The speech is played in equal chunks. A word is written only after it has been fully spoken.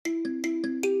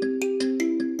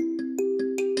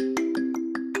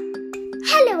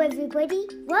everybody,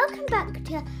 welcome back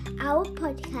to our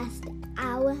podcast,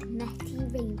 Our Messy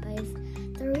Rainbows.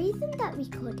 The reason that we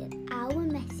called it Our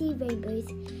Messy Rainbows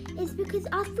is because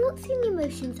our thoughts and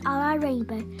emotions are our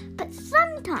rainbow, but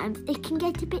sometimes it can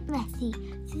get a bit messy,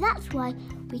 so that's why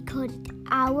we called it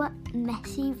Our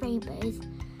Messy Rainbows.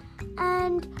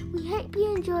 And we hope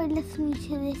you enjoy listening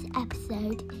to this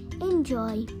episode.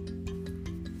 Enjoy!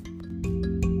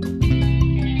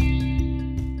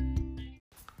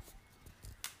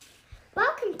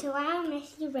 Welcome to Our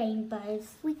Messy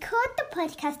Rainbows. We called the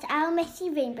podcast Our Messy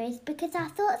Rainbows because our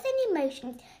thoughts and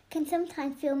emotions can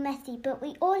sometimes feel messy, but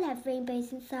we all have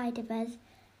rainbows inside of us.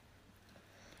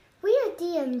 We are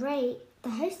Dee and Ray, the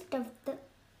host of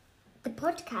the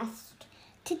podcast.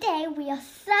 Today we are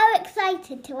so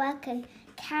excited to welcome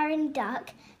Karen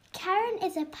Duck. Karen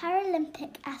is a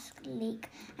Paralympic athlete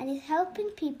and is helping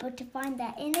people to find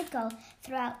their inner goal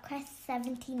throughout Quest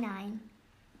 79.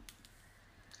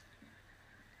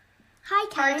 Hi,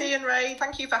 Karen. Hi, Dee and Ray.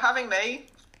 Thank you for having me.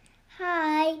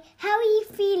 Hi. How are you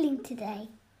feeling today?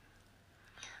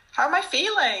 How am I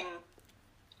feeling?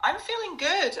 I'm feeling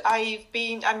good.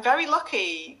 I'm very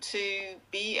lucky to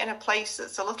be in a place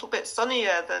that's a little bit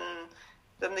sunnier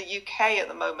than the UK at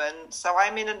the moment. So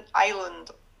I'm in an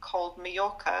island called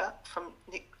Mallorca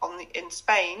in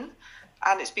Spain,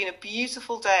 and it's been a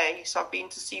beautiful day. So I've been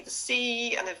to see the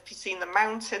sea, and I've seen the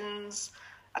mountains,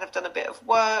 and I've done a bit of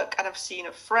work, and I've seen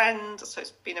a friend. So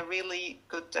it's been a really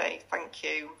good day. Thank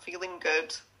you. I'm feeling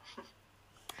good.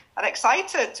 And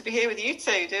excited to be here with you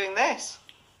two doing this.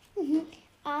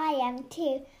 I am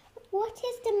too. What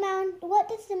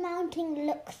does the mountain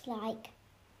look like?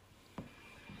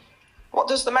 What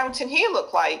does the mountain here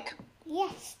look like?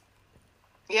 Yes.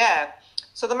 Yeah.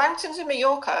 So the mountains in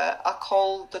Mallorca are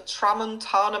called the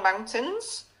Tramuntana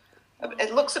Mountains.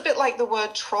 It looks a bit like the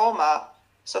word trauma.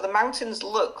 So the mountains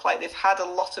look like they've had a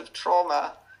lot of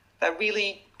trauma. They're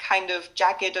really kind of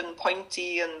jagged and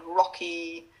pointy and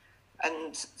rocky,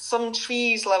 and some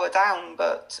trees lower down,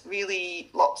 but really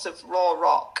lots of raw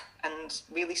rock and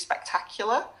really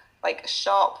spectacular, like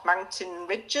sharp mountain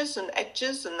ridges and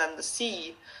edges, and then the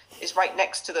sea is right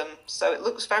next to them. So it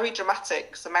looks very dramatic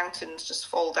because the mountains just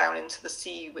fall down into the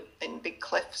sea in big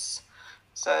cliffs.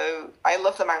 So I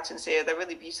love the mountains here. They're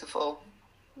really beautiful.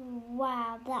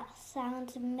 Wow, that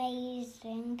sounds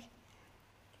amazing.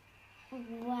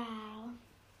 Wow.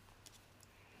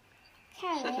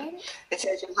 Karen? It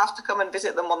is. You'll have to come and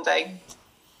visit them one day.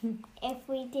 If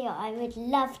we do, I would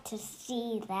love to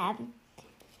see them.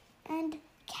 And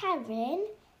Karen,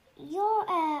 you're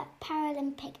a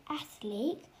Paralympic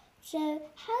athlete, so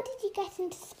how did you get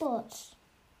into sports?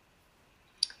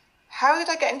 How did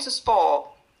I get into sport?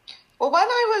 Well, when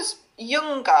I was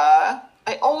younger,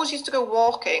 I always used to go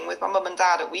walking with my mum and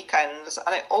dad at weekends,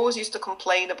 and I always used to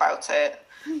complain about it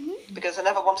because I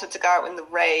never wanted to go out in the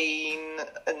rain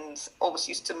and always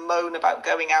used to moan about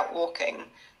going out walking.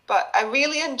 But I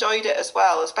really enjoyed it as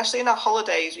well, especially in our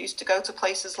holidays. We used to go to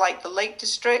places like the Lake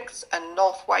District and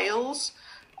North Wales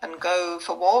and go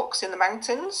for walks in the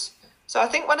mountains. So I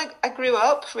think when I grew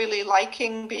up really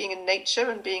liking being in nature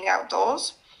and being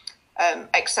outdoors,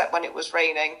 except when it was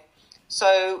raining.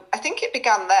 So I think it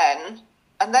began then.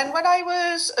 And then when I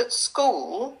was at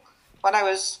school, when I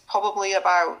was probably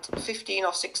about 15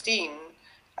 or 16,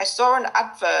 I saw an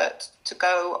advert to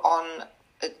go on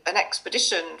an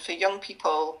expedition for young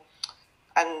people,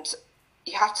 and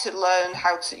you had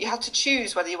to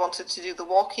choose whether you wanted to do the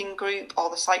walking group or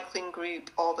the cycling group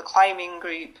or the climbing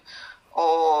group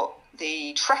or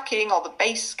the trekking or the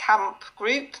base camp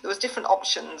group. There was different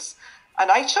options,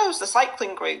 and I chose the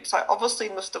cycling group. So I obviously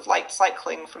must have liked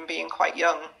cycling from being quite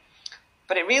young.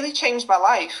 But it really changed my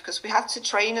life because we had to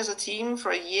train as a team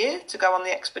for a year to go on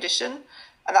the expedition.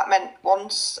 And that meant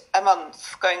once a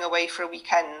month going away for a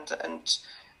weekend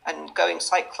and going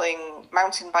cycling,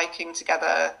 mountain biking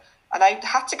together. And I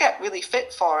had to get really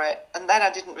fit for it. And then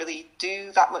I didn't really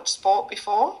do that much sport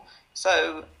before.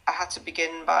 So I had to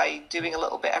begin by doing a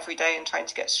little bit every day and trying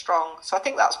to get strong. So I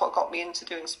think that's what got me into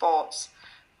doing sports.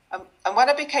 And when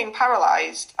I became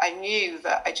paralysed, I knew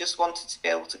that I just wanted to be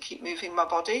able to keep moving my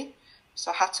body. So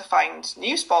I had to find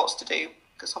new sports to do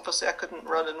because obviously I couldn't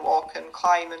run and walk and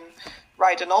climb and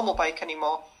ride a normal bike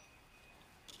anymore.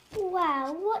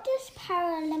 Wow, what does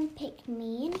Paralympic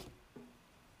mean?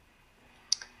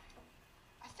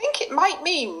 I think it might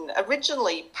mean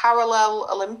originally Parallel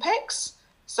Olympics.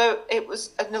 So it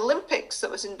was an Olympics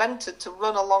that was invented to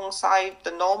run alongside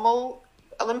the normal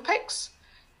Olympics.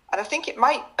 And I think it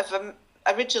might have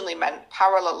originally meant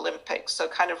Parallel Olympics, so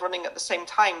kind of running at the same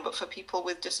time, but for people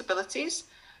with disabilities.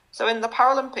 So in the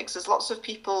Paralympics, there's lots of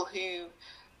people who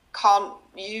can't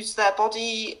use their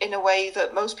body in a way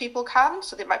that most people can.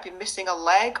 So they might be missing a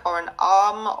leg or an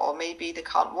arm, or maybe they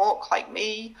can't walk like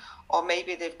me, or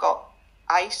maybe they've got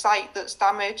eyesight that's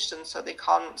damaged and so they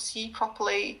can't see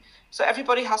properly. So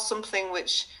everybody has something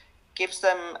which gives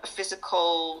them a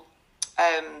physical,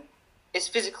 is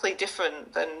physically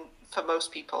different than for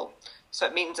most people. So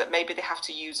it means that maybe they have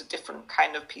to use a different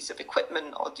kind of piece of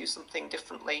equipment or do something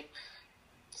differently.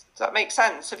 Does that make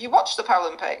sense? Have you watched the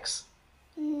Paralympics?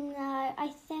 No, I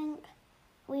think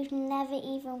we've never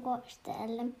even watched the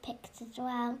Olympics as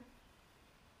well.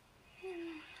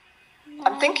 No.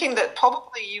 I'm thinking that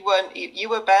probably you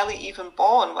were barely even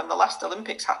born when the last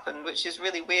Olympics happened, which is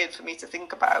really weird for me to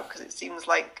think about because it seems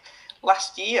like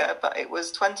last year, but it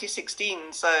was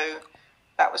 2016, so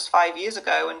that was 5 years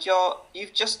ago, and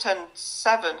you've just turned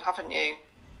 7, haven't you?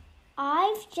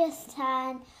 I've just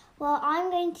turned,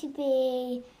 I'm going to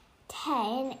be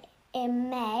 10 in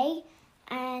May,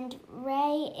 and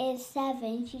Ray is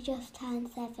 7. She just turned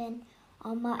 7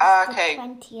 on March the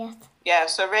 20th. Yeah,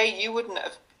 so Ray, you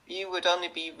would only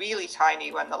be really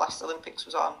tiny when the last Olympics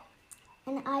was on.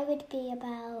 And I would be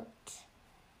about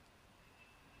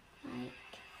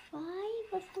 5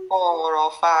 or something. 4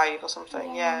 or 5 or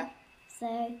something, yeah.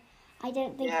 So I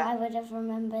don't think I would have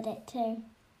remembered it too.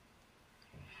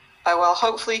 Oh, well,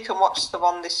 hopefully you can watch the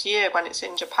one this year when it's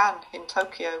in Japan, in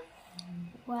Tokyo.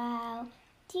 Wow.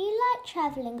 Do you like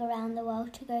travelling around the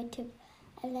world to go to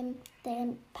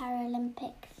the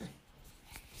Paralympics?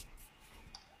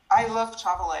 I love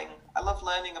travelling. I love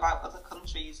learning about other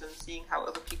countries and seeing how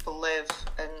other people live,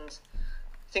 and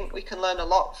I think we can learn a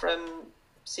lot from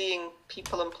seeing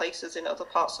people and places in other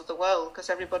parts of the world because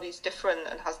everybody's different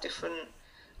and has different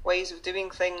ways of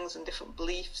doing things and different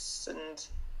beliefs, and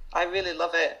I really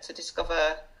love it to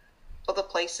discover other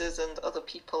places and other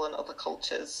people and other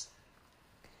cultures.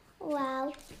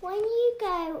 Wow. When you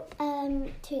go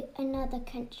to another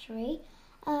country,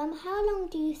 how long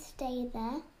do you stay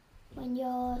there when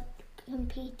you're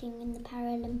competing in the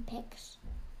Paralympics?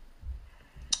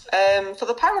 For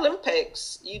the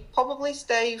Paralympics, you'd probably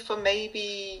stay for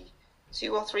maybe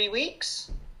 2 or 3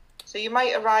 weeks. So you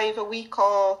might arrive a week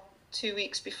or 2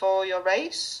 weeks before your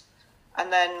race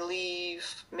and then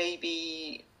leave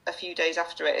maybe a few days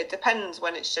after it. It depends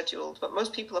when it's scheduled, but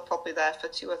most people are probably there for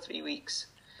 2 or 3 weeks.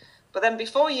 But then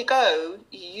before you go,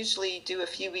 you usually do a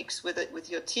few weeks with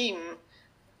your team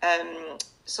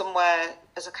somewhere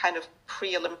as a kind of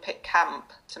pre-Olympic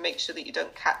camp to make sure that you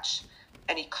don't catch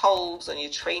any colds and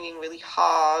you're training really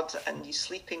hard and you're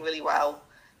sleeping really well.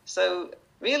 So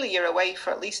really you're away for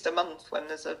at least a month when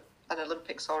there's an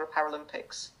Olympics or a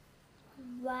Paralympics.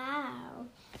 Wow.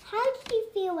 How did you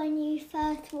feel when you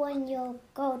first won your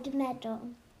gold medal?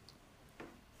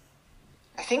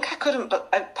 I think I couldn't,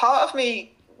 but part of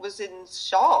me was in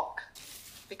shock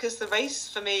because the race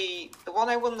for me, the one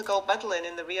I won the gold medal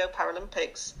in the Rio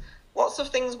Paralympics, lots of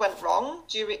things went wrong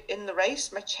in the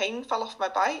race. My chain fell off my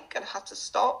bike and I had to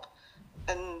stop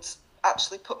and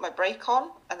actually put my brake on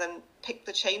and then pick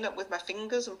the chain up with my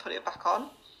fingers and put it back on.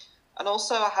 And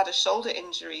also I had a shoulder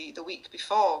injury the week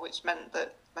before, which meant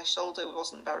that my shoulder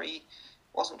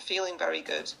wasn't feeling very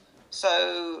good.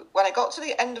 So when I got to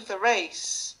the end of the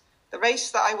race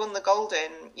that I won the gold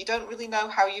in, you don't really know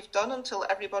how you've done until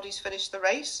everybody's finished the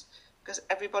race because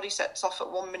everybody sets off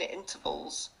at 1 minute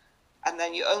intervals. And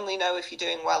then you only know if you're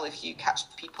doing well if you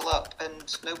catch people up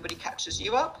and nobody catches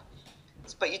you up.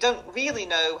 But you don't really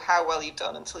know how well you've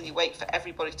done until you wait for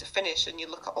everybody to finish and you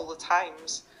look at all the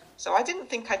times. So I didn't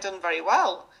think I'd done very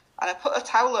well. And I put a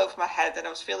towel over my head and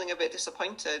I was feeling a bit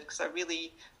disappointed because I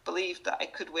really believed that I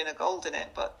could win a gold in it,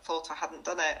 but thought I hadn't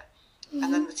done it. Mm-hmm.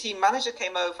 And then the team manager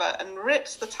came over and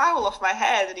ripped the towel off my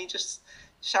head and he just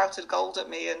shouted gold at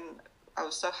me, and I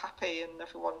was so happy and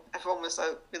everyone was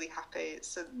so really happy.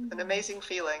 It's an amazing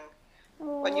feeling.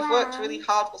 When you've worked really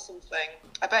hard for something,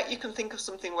 I bet you can think of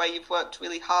something where you've worked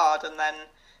really hard and then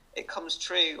it comes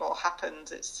true or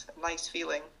happens. It's a nice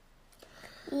feeling.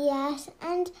 Yes,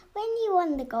 and when you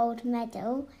won the gold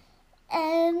medal,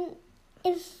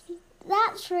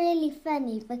 that's really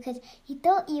funny because you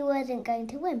thought you wasn't going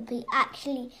to win, but you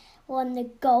actually won the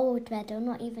gold medal,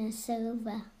 not even a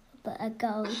silver, but a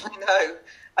gold. I know.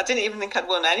 I didn't even think I'd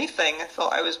won anything. I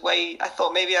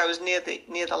thought maybe I was near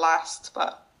the last,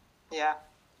 but yeah,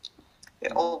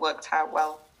 it all worked out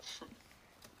well.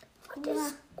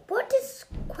 What does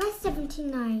Quest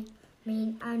 79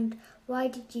 mean, and why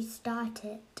did you start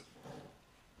it?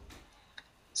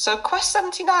 So Quest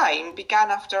 79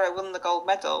 began after I won the gold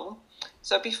medal.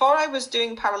 So before I was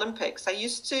doing Paralympics, I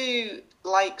used to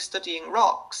like studying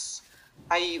rocks.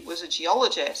 I was a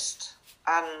geologist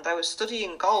and I was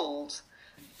studying gold.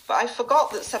 but I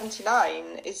forgot that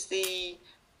 79 is the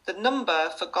number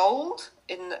for gold.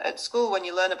 At school, when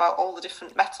you learn about all the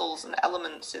different metals and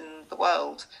elements in the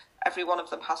world, every one of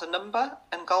them has a number,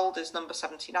 and gold is number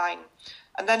 79.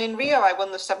 And then in Rio, I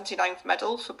won the 79th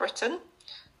medal for Britain.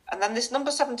 And then this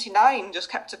number 79 just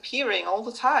kept appearing all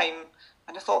the time.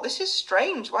 And I thought, this is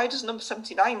strange. Why does number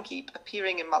 79 keep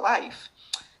appearing in my life?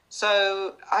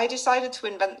 So I decided to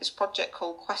invent this project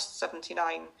called Quest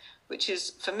 79, which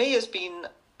is, for me, has been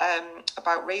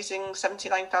about raising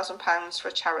 £79,000 for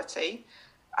a charity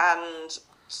and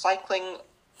cycling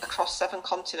across 7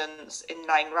 continents in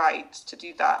 9 rides to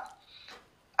do that.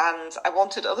 And I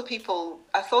wanted other people,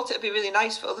 I thought it would be really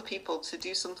nice for other people to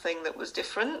do something that was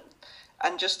different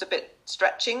and just a bit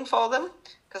stretching for them.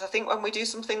 Because I think when we do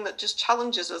something that just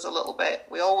challenges us a little bit,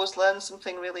 we always learn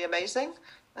something really amazing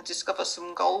and discover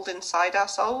some gold inside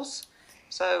ourselves.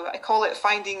 So I call it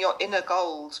finding your inner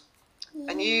gold.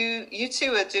 And you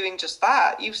two are doing just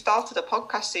that. You've started a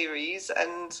podcast series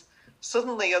and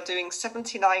suddenly you're doing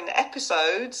 79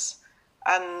 episodes.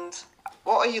 And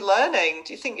what are you learning?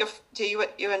 Do you think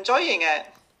you're enjoying it?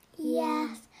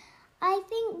 Yes. I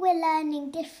think we're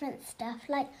learning different stuff.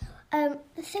 Like, the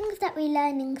things that we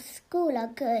learn in school are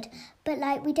good, but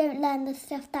like we don't learn the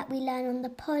stuff that we learn on the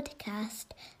podcast,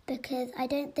 because I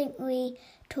don't think we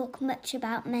talk much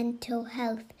about mental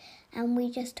health, and we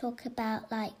just talk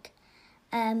about like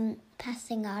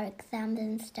passing our exams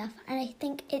and stuff. And I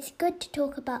think it's good to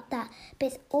talk about that, but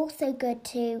it's also good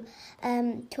to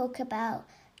talk about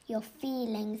your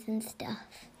feelings and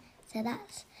stuff. So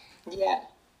that's that's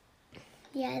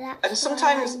and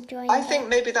sometimes I think it.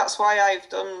 maybe that's why I've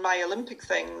done my Olympic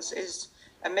things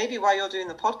and maybe why you're doing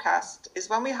the podcast is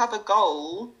when we have a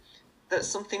goal that's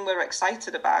something we're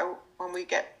excited about, when we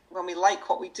like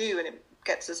what we do and it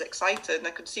gets us excited, and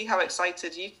I could see how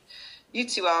excited you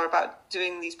two are about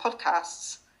doing these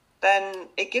podcasts, then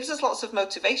it gives us lots of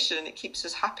motivation, it keeps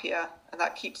us happier, and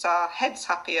that keeps our heads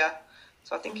happier.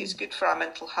 So I think it's good for our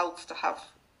mental health to have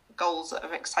goals that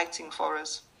are exciting for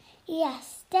us.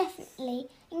 Yes, definitely.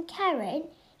 And Karen,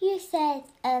 you said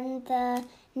the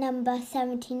number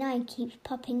 79 keeps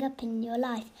popping up in your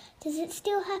life. Does it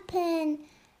still happen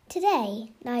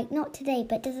today? Like, not today,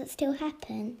 but does it still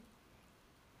happen?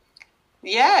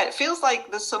 Yeah, it feels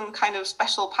like there's some kind of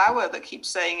special power that keeps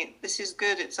saying, this is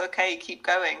good, it's okay, keep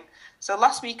going. So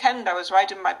last weekend I was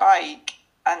riding my bike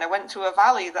and I went through a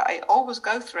valley that I always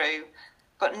go through,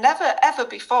 but never ever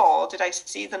before did I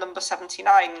see the number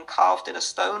 79 carved in a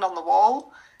stone on the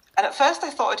wall. And at first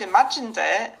I thought I'd imagined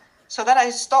it. So then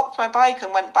I stopped my bike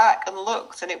and went back and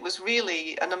looked, and it was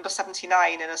really a number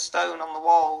 79 in a stone on the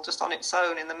wall, just on its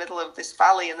own in the middle of this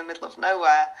valley in the middle of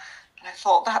nowhere. And I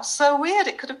thought, that's so weird.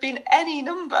 It could have been any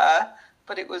number,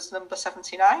 but it was number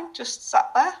 79 just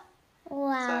sat there.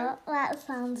 Wow, that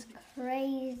sounds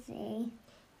crazy.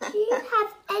 Do you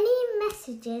have any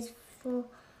messages for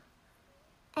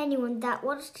anyone that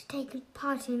wants to take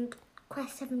part in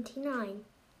Quest 79?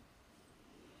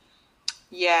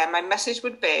 Yeah, my message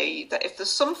would be that if there's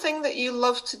something that you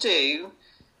love to do,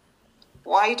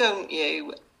 why don't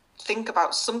you think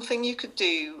about something you could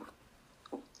do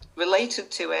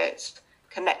related to it,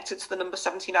 connected to the number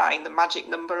 79, the magic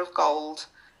number of gold,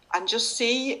 and just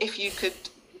see if you could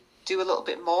do a little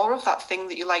bit more of that thing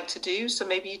that you like to do. So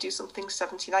maybe you do something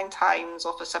 79 times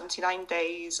or for 79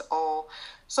 days or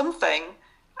something,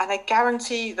 and I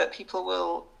guarantee that people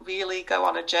will really go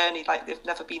on a journey like they've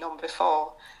never been on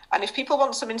before. And if people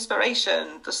want some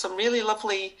inspiration, there's some really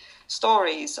lovely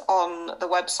stories on the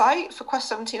website for Quest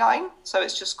 79. So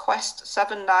it's just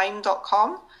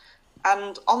quest79.com.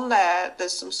 And on there,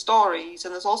 there's some stories,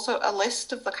 and there's also a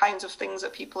list of the kinds of things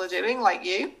that people are doing, like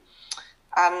you.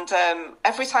 And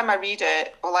every time I read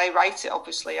it, well, I write it,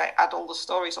 obviously. I add all the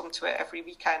stories onto it every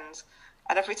weekend.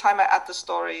 And every time I add the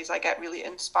stories, I get really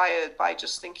inspired by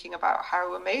just thinking about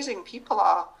how amazing people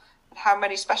are and how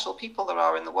many special people there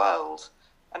are in the world.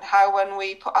 And how when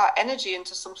we put our energy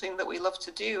into something that we love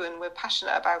to do and we're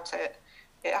passionate about it,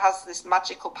 it has this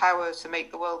magical power to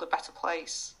make the world a better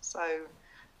place. So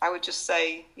I would just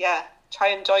say, yeah, try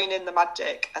and join in the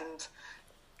magic and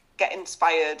get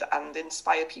inspired and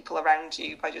inspire people around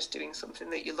you by just doing something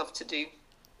that you love to do.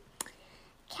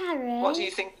 Karen, What do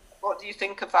you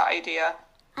think of that idea?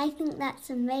 I think that's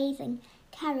amazing.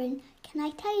 Karen, can I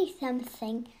tell you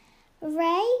something?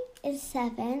 Ray is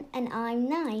 7 and I'm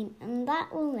 9, and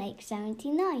that will make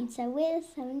 79. So we're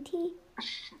 70.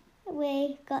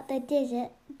 We've got the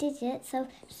digits of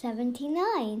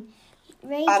 79.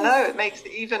 I know, it makes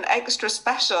it even extra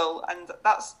special, and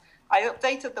I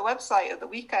updated the website at the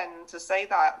weekend to say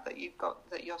that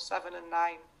you're 7 and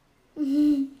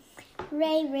 9.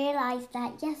 Ray realised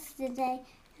that yesterday,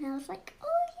 and I was like,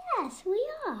 oh yes, we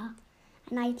are.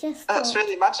 And I just That's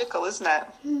really magical, isn't it?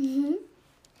 Mm-hmm.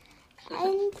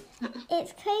 And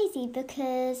it's crazy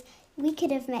because we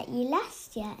could have met you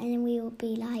last year and we would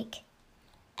be like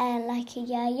a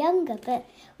year younger, but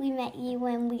we met you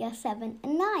when we are 7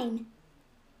 and 9.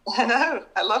 I know.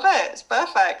 I love it. It's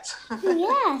perfect.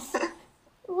 Yes.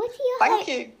 What are your Thank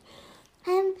you.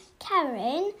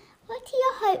 Karen, what are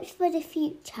your hopes for the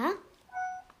future?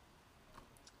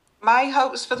 My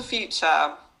hopes for the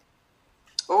future.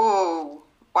 Oh,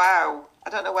 wow. I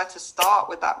don't know where to start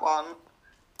with that one.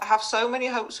 I have so many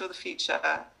hopes for the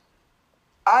future.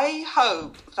 I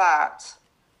hope that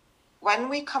when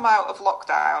we come out of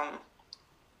lockdown,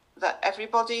 that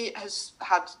everybody has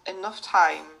had enough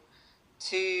time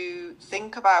to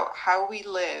think about how we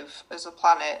live as a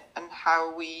planet and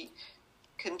how we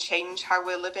can change how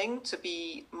we're living to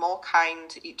be more kind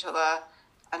to each other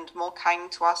and more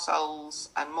kind to ourselves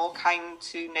and more kind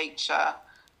to nature,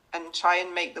 and try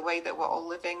and make the way that we're all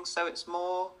living so it's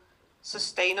more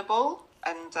sustainable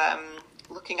and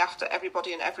looking after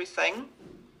everybody and everything.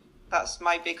 That's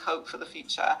my big hope for the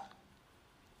future.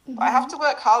 Mm-hmm. But I have to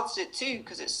work hard at it too,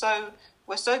 because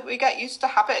we get used to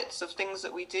habits of things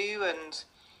that we do, and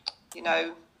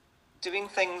doing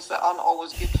things that aren't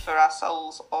always good for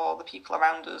ourselves or the people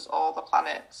around us or the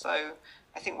planet. So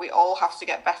I think we all have to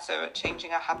get better at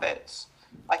changing our habits.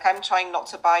 Like, I'm trying not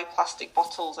to buy plastic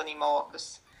bottles anymore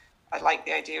because I like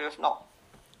the idea of not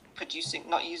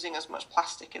using as much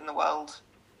plastic in the world.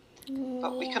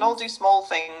 But we can all do small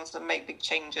things and make big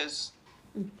changes.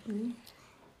 Mm-hmm.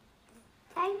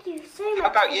 Thank you so much. How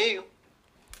about you?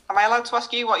 Am I allowed to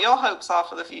ask you what your hopes are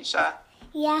for the future?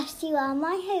 Yes, you are.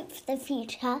 My hope for the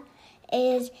future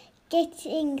is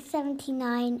getting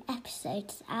 79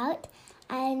 episodes out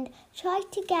and try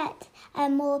to get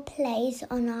more plays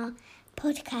on our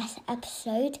podcast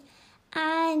episode.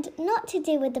 And not to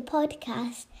do with the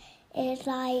podcast, is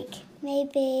like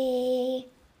maybe,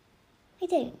 I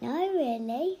don't know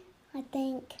really. I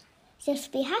think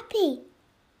just be happy.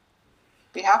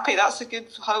 Be happy. That's a good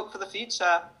hope for the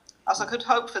future. That's a good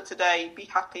hope for today. Be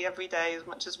happy every day as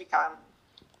much as we can.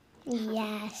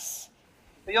 Yes.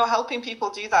 But you're helping people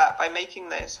do that by making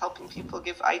this, helping people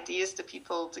give ideas to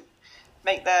people to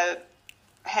make their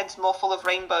heads more full of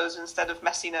rainbows instead of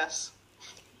messiness.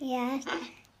 Yes.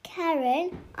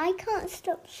 Karen, I can't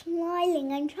stop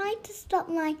smiling. I'm trying to stop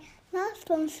my last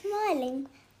one smiling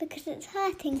because it's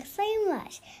hurting so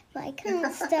much, but I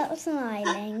can't stop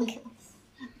smiling.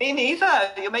 Me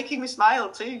neither. You're making me smile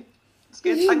too. It's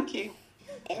good, thank you.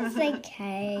 It's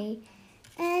okay.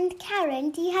 And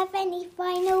Karen, do you have any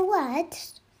final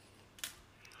words?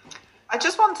 I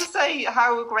just want to say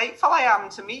how grateful I am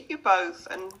to meet you both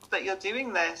and that you're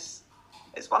doing this.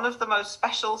 It's one of the most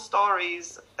special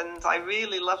stories and I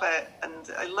really love it.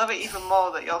 And I love it even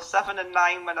more that you're 7 and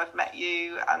 9 when I've met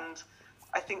you. And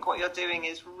I think what you're doing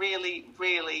is really,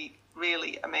 really,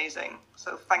 really amazing.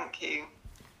 So thank you.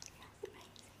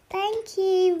 Thank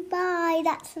you. Bye.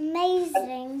 That's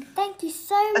amazing. Thank you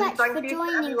so much for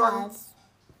joining us.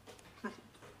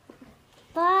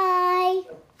 Bye.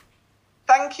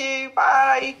 Thank you.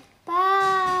 Bye.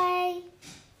 Bye.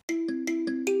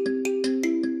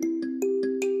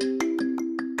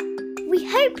 We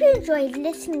hope you enjoyed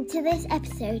listening to this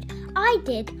episode. I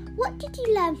did. What did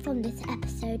you learn from this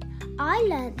episode? I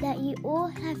learned that you all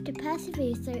have to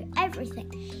persevere through everything,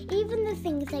 even the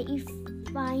things that you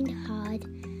find hard.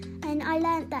 And I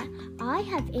learned that I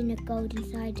have inner gold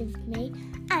inside of me,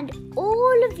 and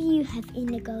all of you have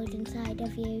inner gold inside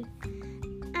of you.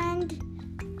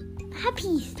 And happy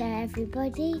Easter,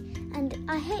 everybody, and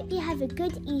I hope you have a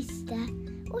good Easter.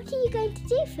 What are you going to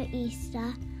do for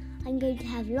Easter? I'm going to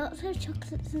have lots of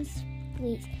chocolates and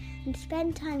sweets and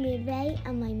spend time with Ray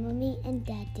and my mummy and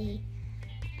daddy.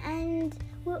 And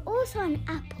we're also on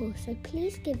Apple, so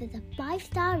please give us a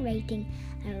 5-star rating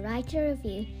and write a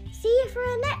review. See you for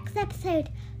our next episode.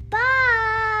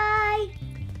 Bye!